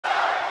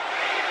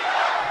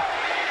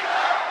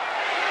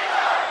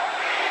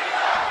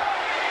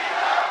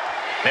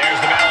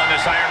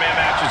this Iron Man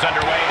match is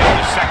underway and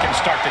the seconds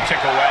start to tick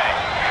away.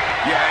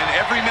 Yeah,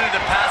 and every minute that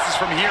passes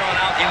from here on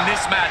out in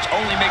this match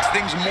only makes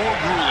things more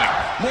grueling,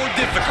 more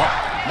difficult,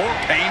 more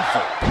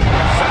painful.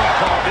 Some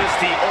call this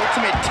the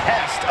ultimate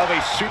test of a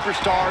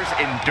superstar's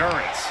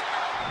endurance.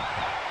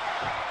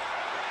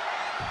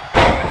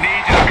 The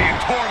knee just being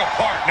torn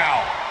apart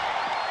now.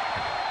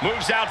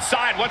 Moves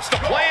outside. What's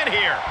the plan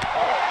here?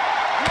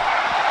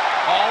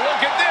 Oh,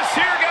 look at this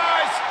here,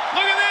 guys.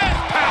 Look at this.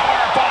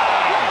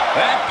 Powerbomb.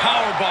 That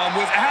powerbomb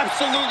was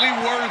absolutely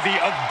worthy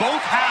of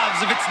both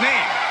halves of its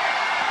name.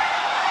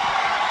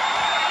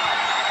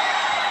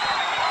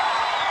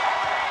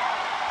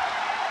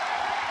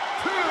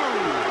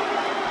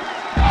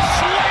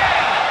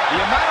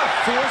 The amount of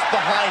force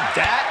behind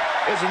that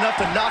is enough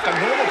to knock a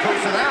normal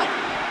person out.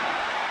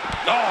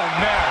 Oh,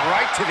 man,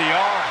 right to the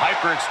arm.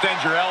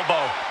 Hyperextend your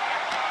elbow.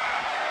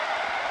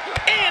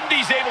 And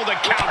he's able to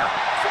counter.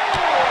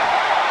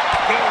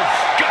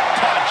 Gut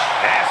punch.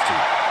 Nasty.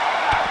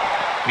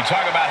 We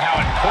talk about how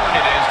important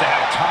it is to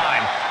have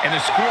time and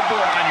the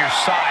scoreboard on your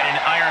side in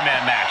an Iron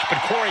Man match.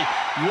 But, Corey,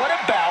 what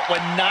about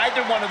when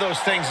neither one of those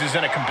things is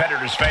in a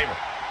competitor's favor?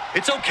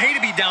 It's okay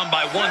to be down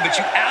by one, but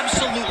you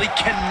absolutely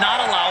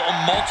cannot allow a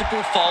multiple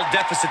fall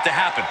deficit to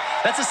happen.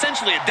 That's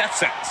essentially a death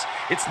sentence.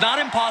 It's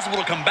not impossible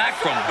to come back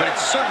from, but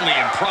it's certainly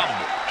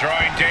improbable.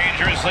 Drawing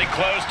dangerously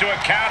close to a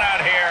count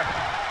out here.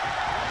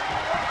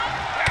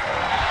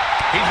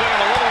 He's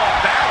looking a little off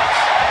balance.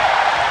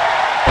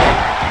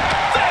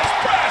 Fast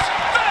press!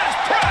 Fast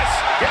press!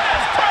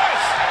 Fast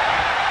press!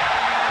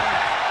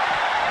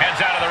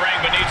 Heads out of the ring,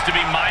 but needs to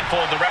be mindful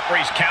of the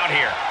referee's count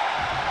here.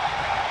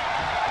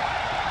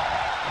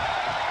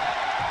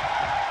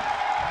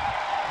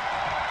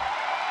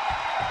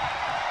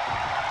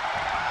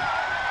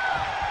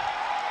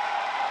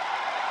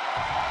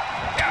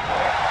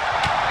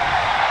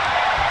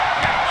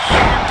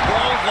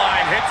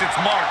 Its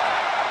mark.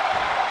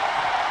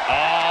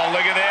 Oh,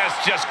 look at this.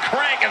 Just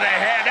cranking the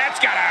head. That's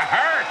gotta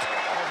hurt.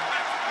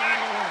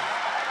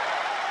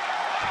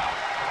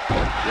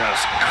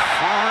 Just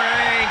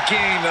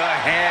cranking the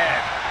head.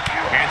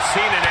 And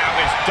Cena now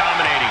is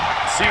dominating.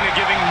 Cena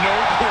giving no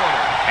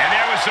quarter. And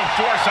there was some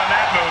force on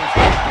that move.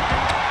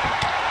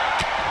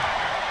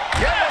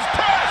 Yes,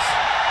 press!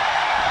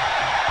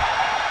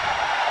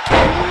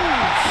 Ooh,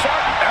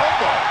 sharp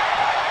elbow.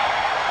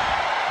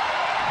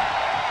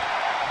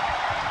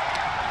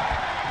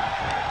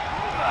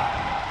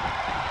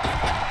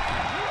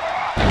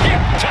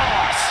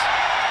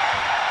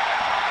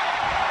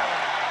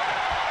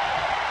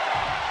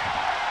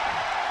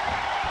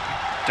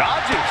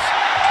 Dodges.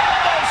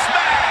 Elbow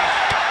smash.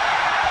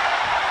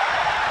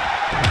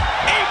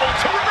 Able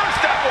to reverse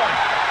that one.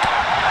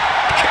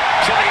 Kick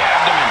to the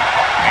abdomen.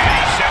 And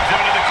he sends him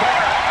into the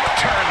corner.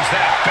 Turns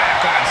that back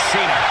on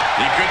Cena.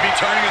 He could be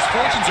turning his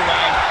fortunes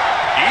around.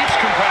 Each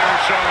competitor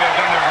showing they've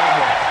done their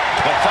homework.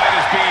 The fight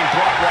is being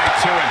brought right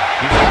to him.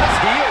 He's on his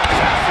heels,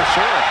 that's for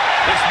sure.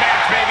 This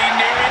match may be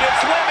nearing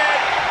its limit.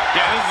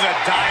 Yeah, this is a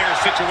dire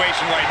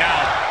situation right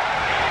now.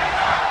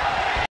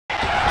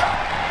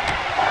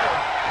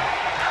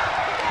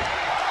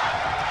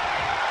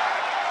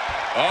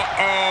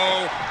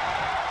 Uh-oh.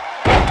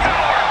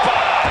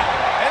 Powerbomb.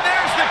 And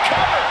there's the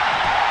cover.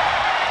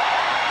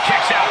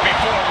 Kicks out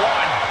before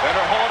one.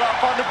 Better hold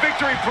up on the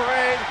victory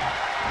parade.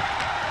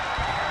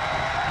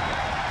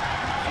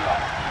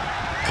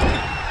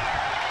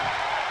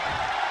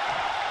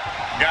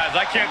 Guys,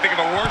 I can't think of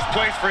a worse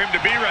place for him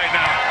to be right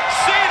now.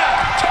 Cena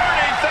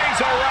turning things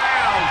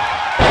around.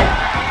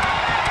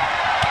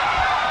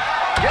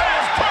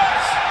 Yes,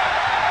 press.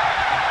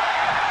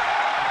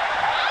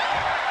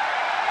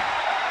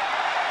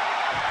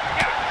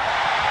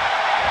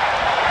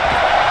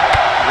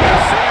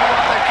 See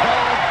what they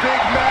call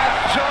Big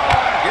Match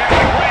John. Yeah,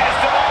 the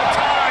greatest of all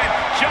time.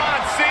 John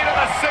Cena,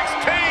 the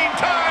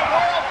 16-time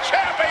world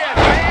champion.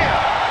 Man.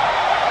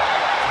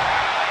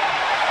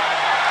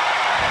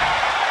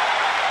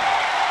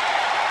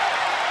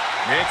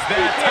 It's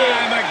that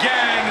time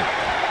again.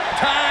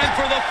 Time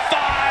for the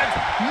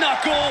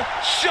five-knuckle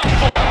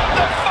shuffle.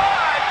 The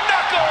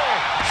five-knuckle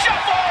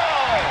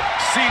shuffle.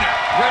 Cena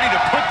ready to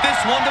put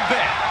this one to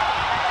bed.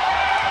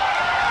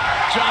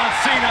 John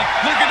Cena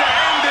looking to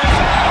end this.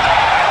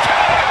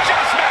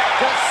 Adjustment.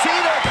 Does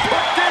Cena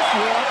put this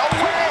one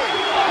away?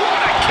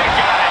 What a kick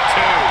out at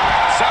two.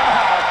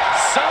 Somehow,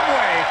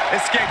 someway,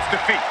 escapes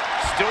defeat.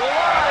 Still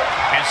alive.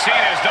 And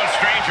Cena is no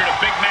stranger to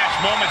big match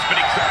moments, but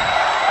he...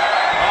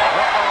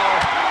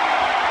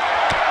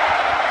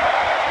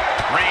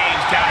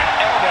 Rains down an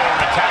elbow in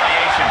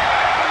retaliation.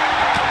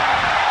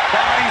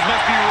 Bodies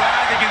must be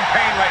writhing in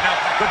pain right now.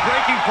 The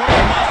breaking point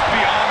must be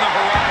on the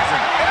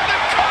horizon. And the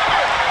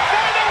cover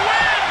for the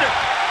win!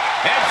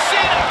 And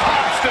Cena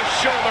pops the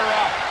shoulder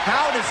up.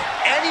 How does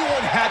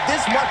anyone have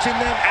this much in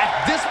them at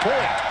this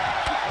point?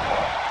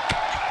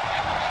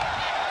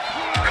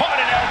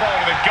 Caught an elbow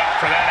to the gut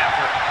for that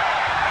effort.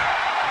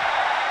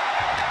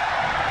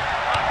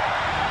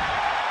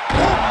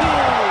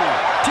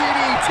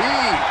 DDT.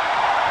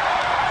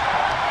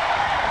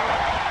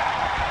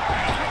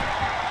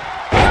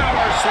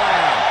 Power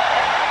slam.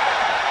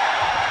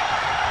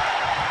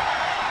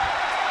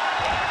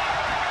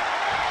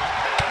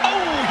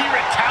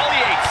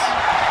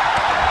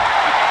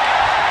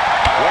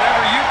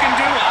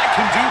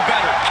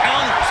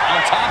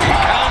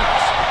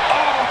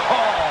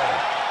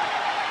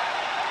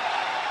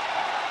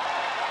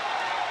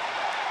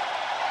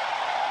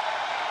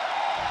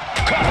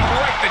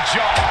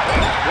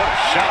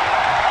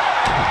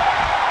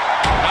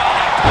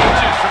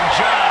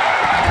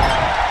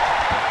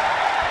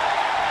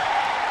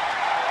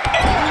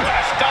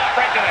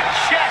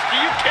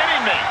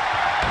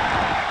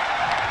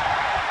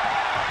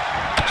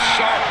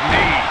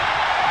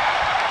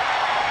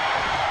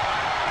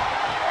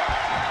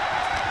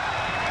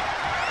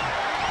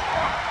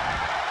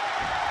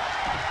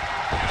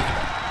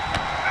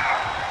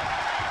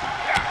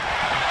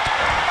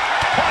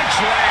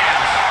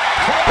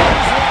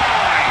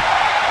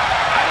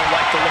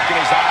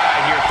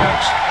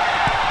 folks.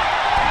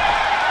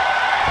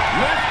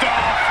 Lift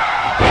off.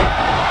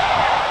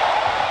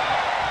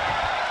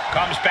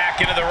 Comes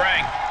back into the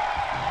ring.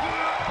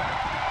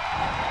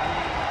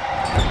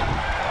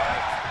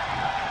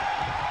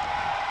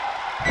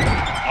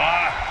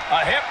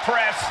 A hip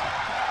press.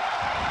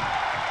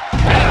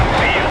 And a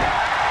heel.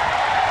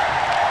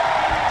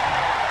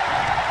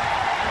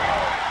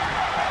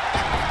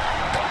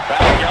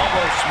 Back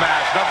elbow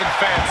smash, nothing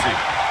fancy.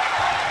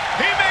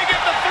 He may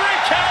get the 3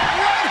 count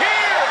right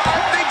here. I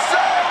think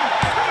so.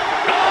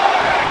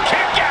 Oh,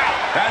 kick out.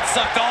 That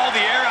sucked all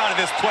the air out of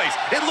this place.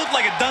 It looked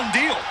like a done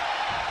deal.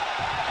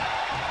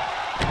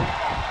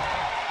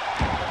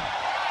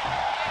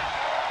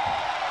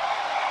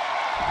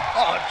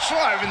 Oh,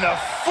 driving the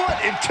foot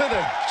into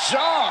the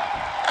jaw.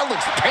 That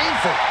looks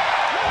painful.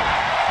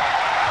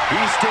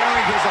 He's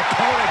staring his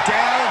opponent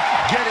down,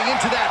 getting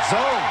into that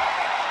zone.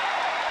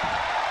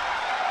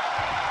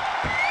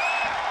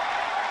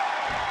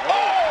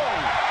 Oh!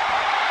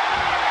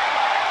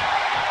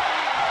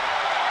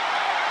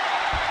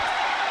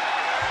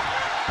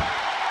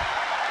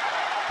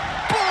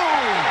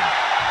 Boom!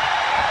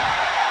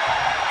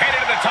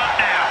 Headed to the top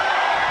now.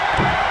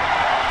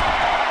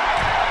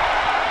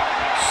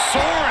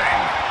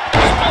 Soaring.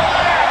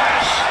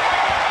 Splash.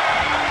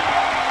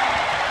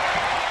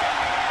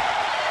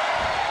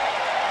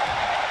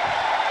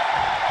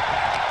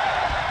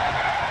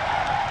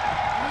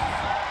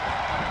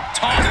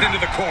 Tossed into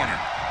the corner.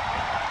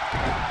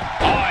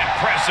 Oh,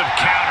 impressive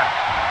counter.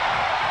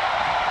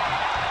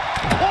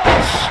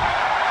 Push.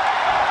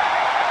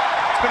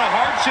 It's been a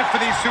hardship for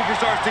these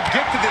superstars to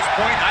get to this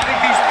point. I think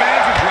these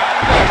fans are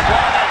driving to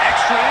draw that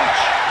extra inch.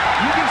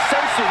 You can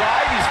sense the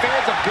ride these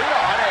fans have been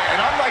on it, and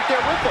I'm right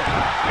there with them.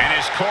 And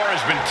his core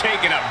has been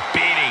taking a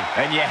beating.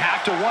 And you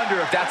have to wonder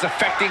if that's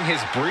affecting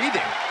his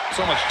breathing.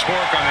 So much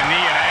torque on the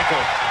knee and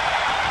ankle.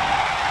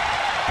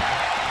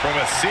 From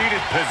a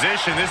seated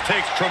position, this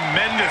takes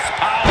tremendous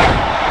power.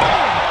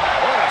 Boom!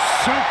 What a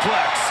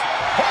suplex.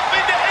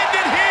 Hoping to end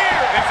it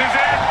here. This is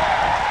it.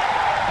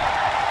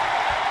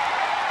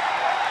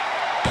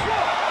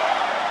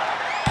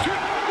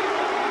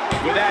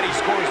 With that, he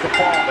scores the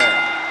fall there.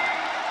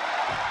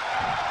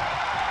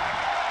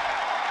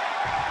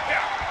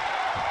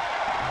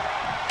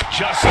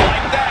 Just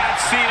like that,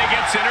 Cena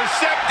gets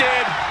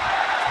intercepted.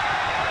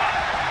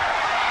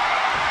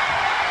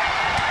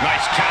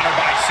 Nice counter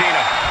by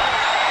Cena.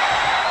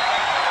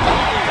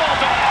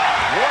 Bulldog.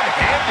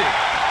 One-handed.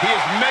 He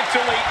is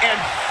mentally and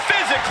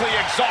physically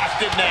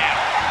exhausted now.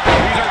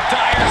 These are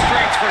dire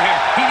straits for him.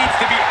 He needs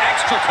to be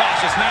extra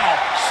cautious now.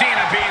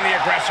 Cena being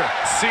the aggressor.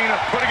 Cena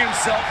putting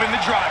himself in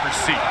the driver's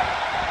seat.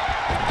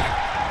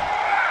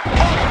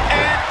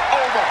 And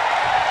over.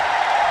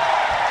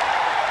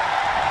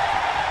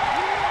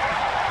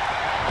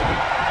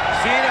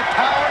 Cena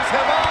powers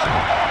him up.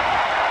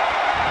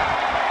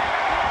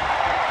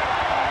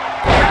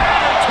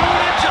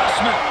 Attitude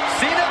adjustment.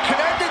 Cena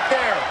connected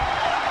there.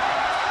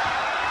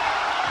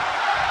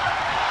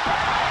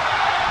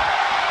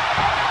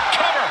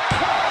 Cover.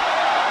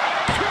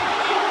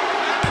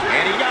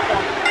 And he got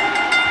one.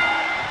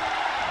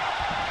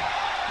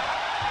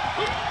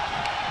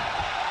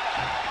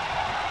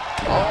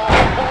 Oh,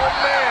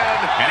 man.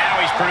 And now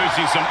he's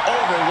producing some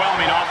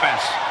overwhelming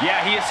offense.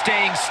 Yeah, he is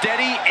staying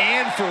steady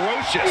and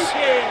ferocious.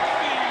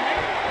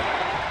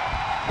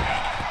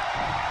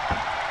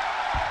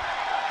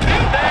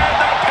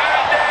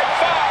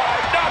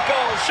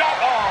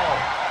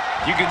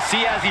 You can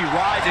see as he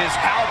rises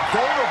how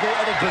vulnerable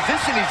of a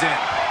position he's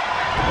in.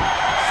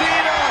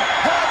 Cena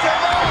has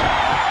him up.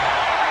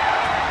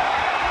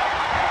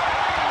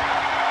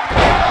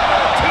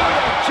 Attitude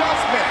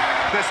adjustment.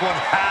 This one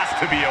has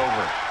to be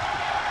over.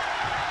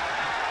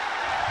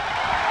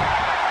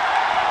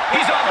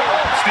 He's on the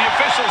ropes. The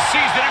official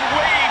sees it and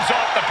waves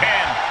off the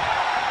pin.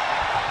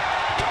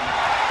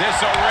 This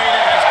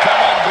arena has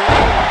come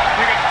unglued.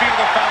 You can feel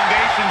the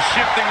foundation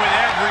shifting with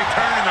every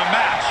turn in the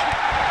match.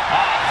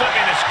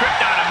 Flipping the script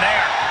on him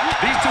there.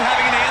 These two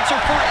having an answer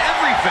for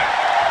everything.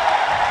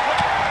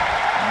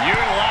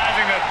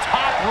 Utilizing the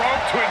top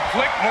rope to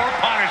inflict more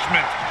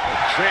punishment.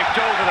 Draped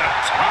over the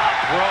top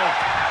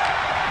rope.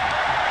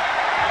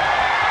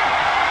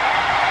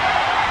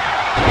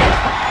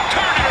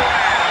 Turn it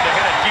around to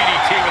hit a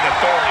DDT with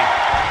authority.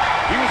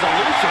 He was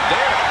elusive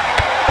there.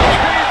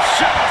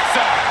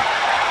 Kinshasa.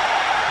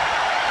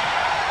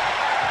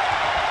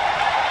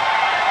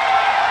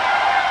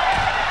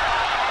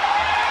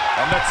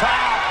 On the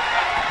top.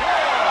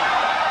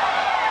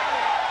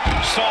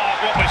 Saw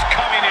what was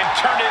coming and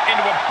turned it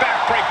into a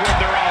backbreaker of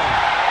their own.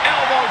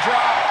 Elbow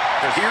drop.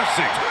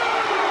 Piercing.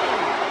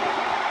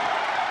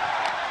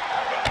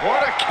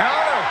 What a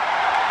counter.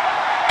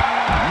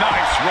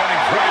 Nice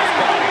running through his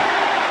body.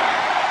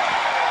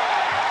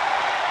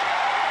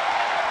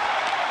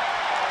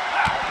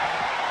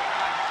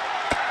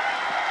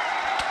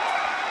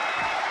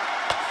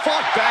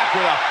 Fought back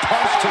with a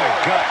punch to the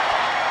gut.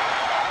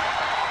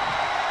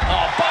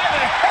 Oh, by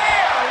the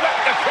hair,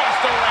 whipped across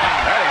the ring.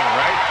 That ain't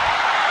right.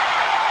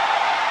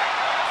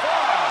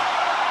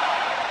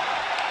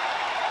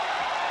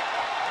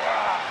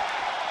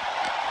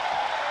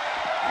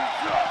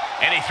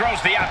 And he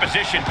throws the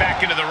opposition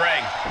back into the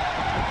ring.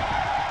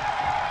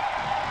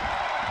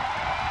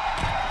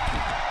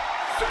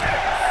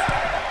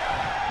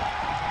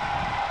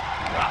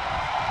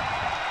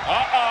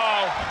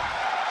 Uh-oh.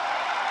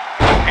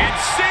 And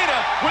Cena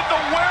with the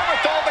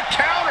wherewithal to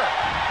counter.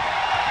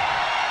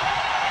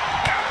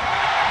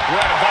 We're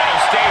at a vital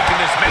stage in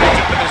this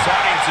matchup, and this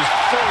audience is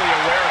fully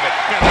aware of it.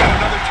 Yeah,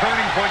 another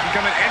turning point can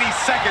come at any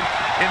second,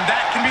 and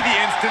that can be the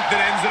instant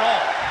that ends it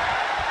all.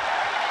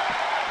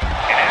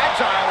 An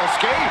agile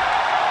escape.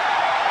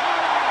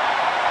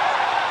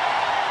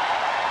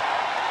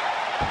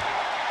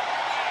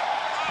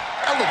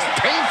 That looks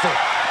painful.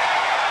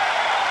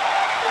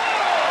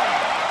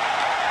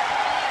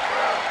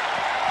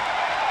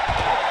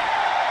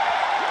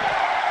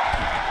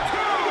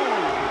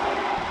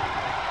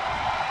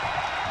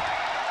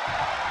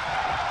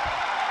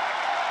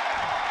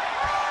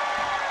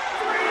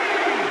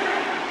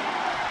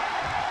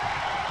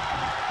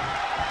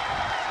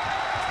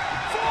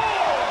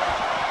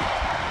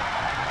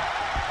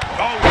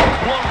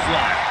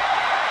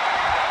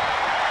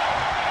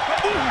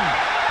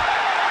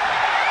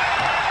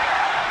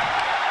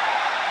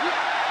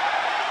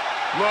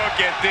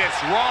 Look at this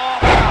raw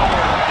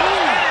power.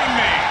 Kidding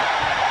me.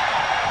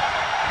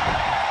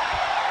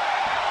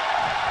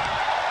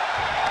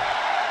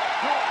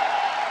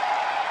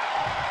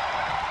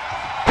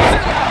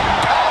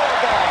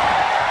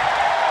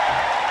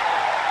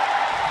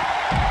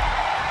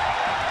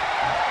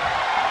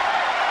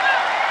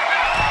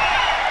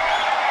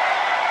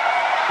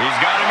 He's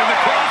got him in the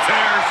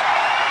crosshairs.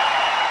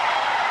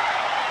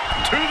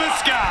 To the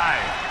sky.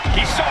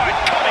 He saw it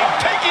coming,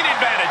 taking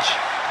advantage.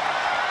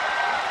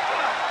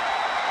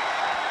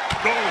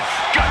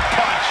 Gut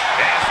punch.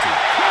 Nasty.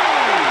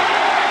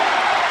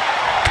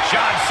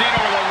 John Cena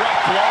with a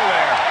rough blow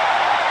there.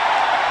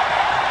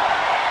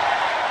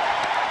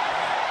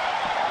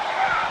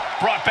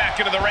 Brought back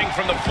into the ring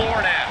from the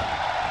floor now.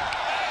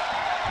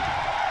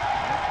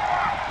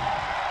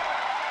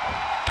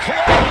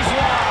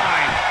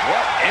 Clothesline.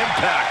 What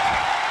impact.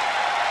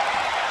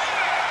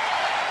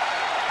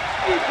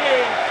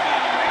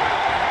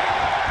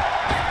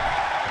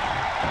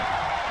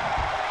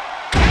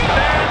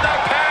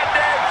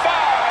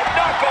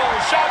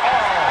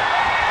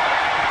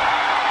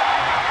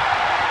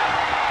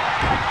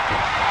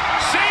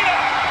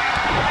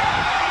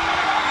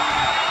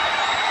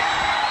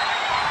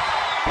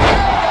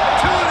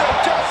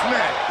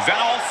 Is that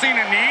all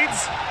Cena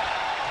needs?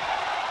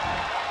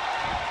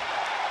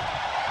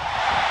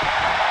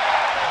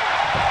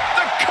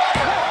 The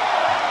cover!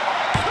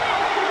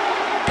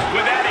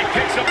 With that, he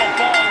picks up a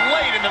fall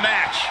late in the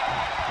match.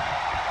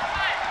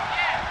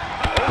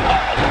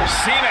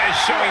 Cena is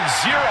showing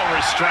zero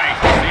restraint.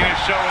 Cena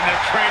showing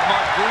that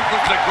trademark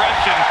ruthless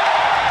aggression.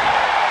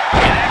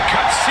 And that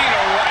cuts Cena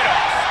right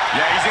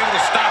off. Yeah, he's able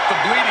to stop the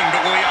bleeding,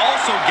 but will he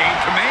also gain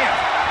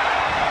command?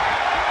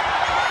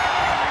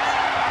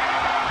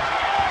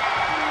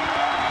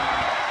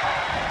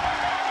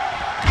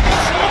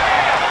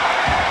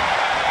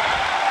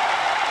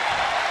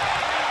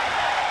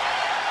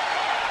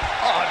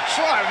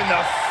 Driving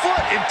the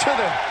foot into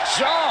the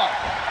jaw.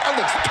 That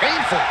looks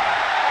painful.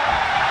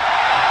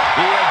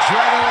 The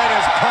adrenaline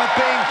is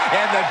pumping,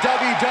 and the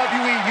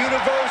WWE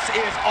Universe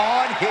is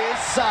on his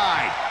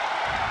side.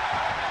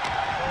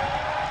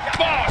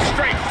 Oh,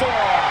 straight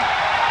forearm.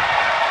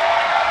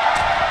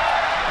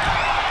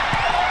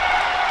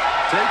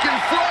 Taking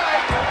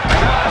flight.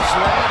 Crash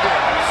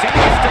landed. Cena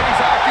stays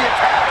off the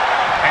attack.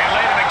 And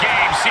late in the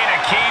game, Cena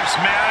keeps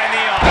mounting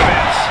the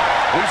offense.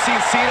 We've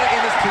seen Cena in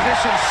this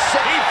position.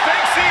 He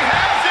thinks he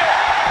has it.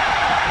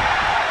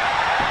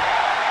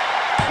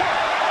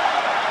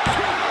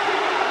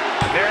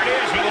 There it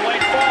is with a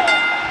late fall.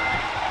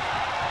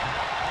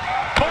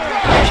 Boom,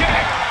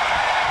 kick.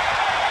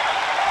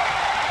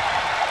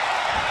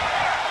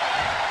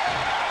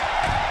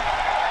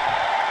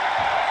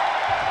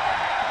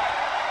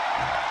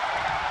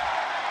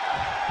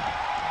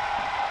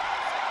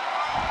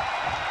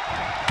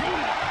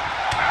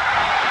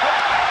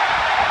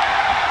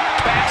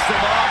 Backs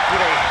them off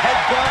with a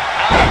headbutt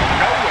out of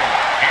nowhere.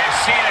 And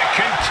Cena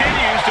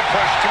continues to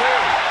push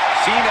through.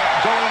 Cena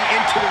going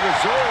into the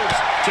reserves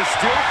to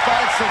still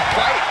find some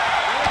fight.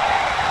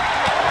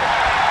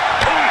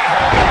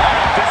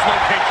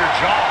 Dislocate your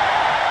jaw.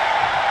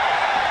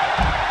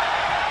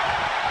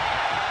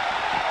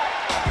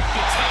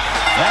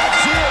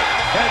 That's it.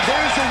 And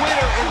there's the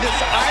winner in this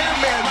Iron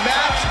Man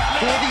match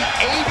for the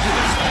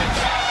ages.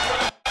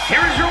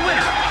 Here is your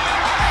winner,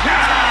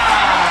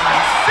 John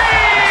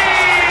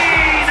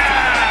Cena!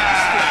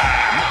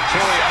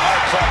 Truly a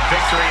hard-fought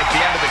victory at the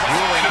end of the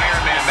grueling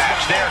Iron Man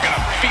match. They're going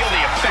to feel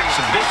the effects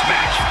of this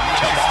match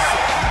tomorrow.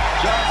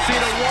 John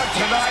Cena won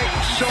tonight,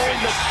 showing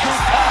the true